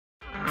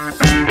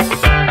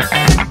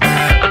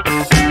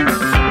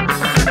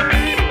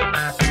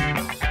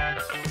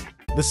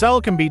The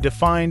cell can be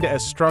defined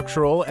as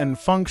structural and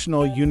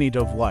functional unit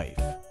of life.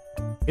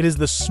 It is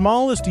the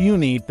smallest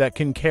unit that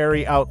can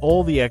carry out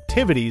all the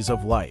activities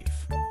of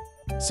life.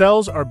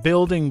 Cells are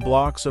building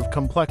blocks of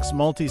complex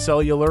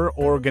multicellular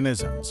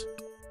organisms.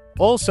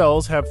 All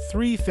cells have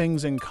three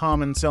things in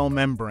common: cell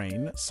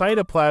membrane,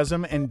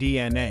 cytoplasm, and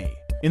DNA.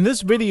 In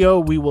this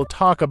video, we will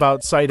talk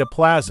about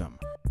cytoplasm.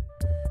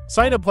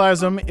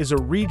 Cytoplasm is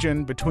a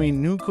region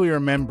between nuclear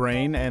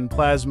membrane and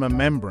plasma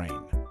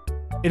membrane.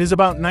 It is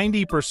about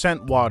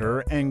 90%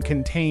 water and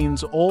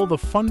contains all the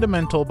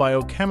fundamental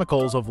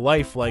biochemicals of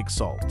life, like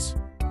salts,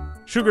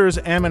 sugars,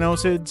 amino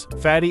acids,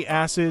 fatty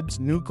acids,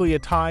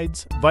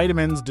 nucleotides,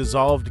 vitamins,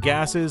 dissolved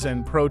gases,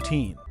 and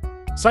protein.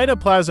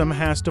 Cytoplasm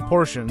has two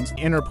portions. The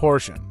inner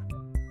portion,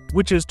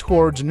 which is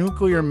towards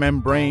nuclear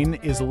membrane,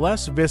 is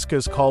less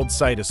viscous, called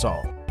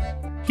cytosol.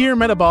 Here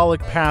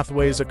metabolic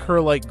pathways occur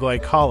like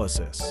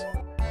glycolysis.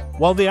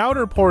 While the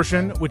outer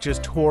portion, which is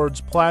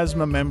towards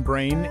plasma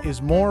membrane,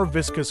 is more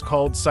viscous,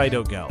 called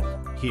cytogel.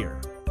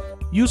 Here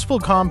useful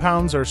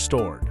compounds are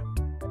stored.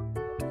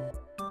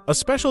 A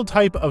special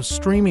type of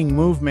streaming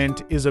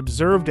movement is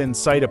observed in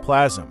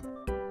cytoplasm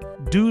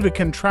due to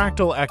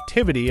contractile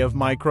activity of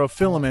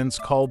microfilaments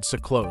called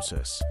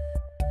cyclosis.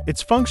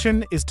 Its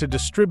function is to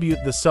distribute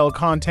the cell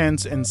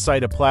contents in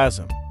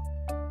cytoplasm.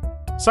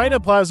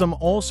 Cytoplasm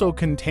also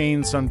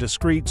contains some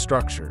discrete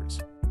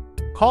structures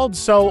called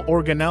cell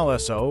organelles.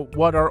 So,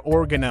 what are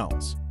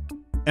organelles?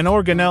 An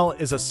organelle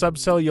is a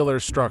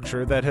subcellular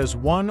structure that has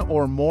one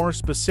or more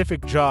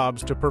specific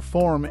jobs to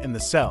perform in the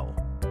cell.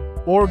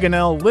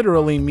 Organelle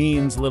literally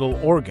means little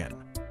organ.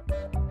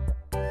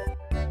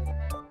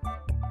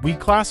 We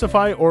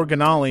classify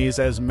organelles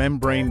as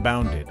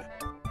membrane-bounded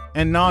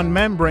and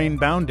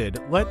non-membrane-bounded.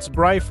 Let's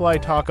briefly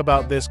talk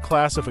about this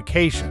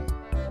classification.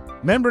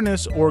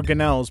 Membranous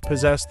organelles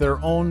possess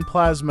their own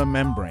plasma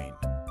membrane.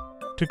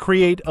 To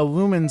create a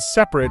lumen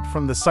separate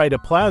from the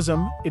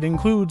cytoplasm, it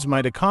includes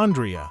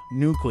mitochondria,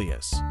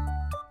 nucleus,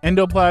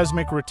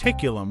 endoplasmic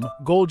reticulum,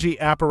 Golgi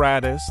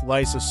apparatus,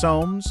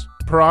 lysosomes,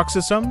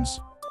 peroxisomes,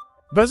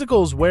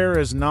 vesicles,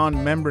 whereas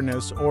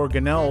non-membranous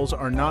organelles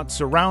are not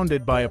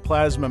surrounded by a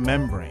plasma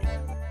membrane.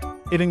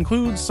 It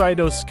includes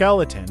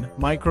cytoskeleton,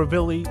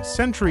 microvilli,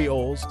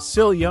 centrioles,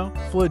 cilia,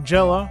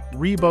 flagella,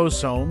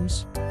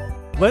 ribosomes.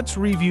 Let's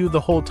review the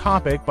whole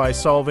topic by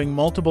solving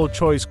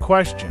multiple-choice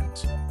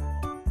questions.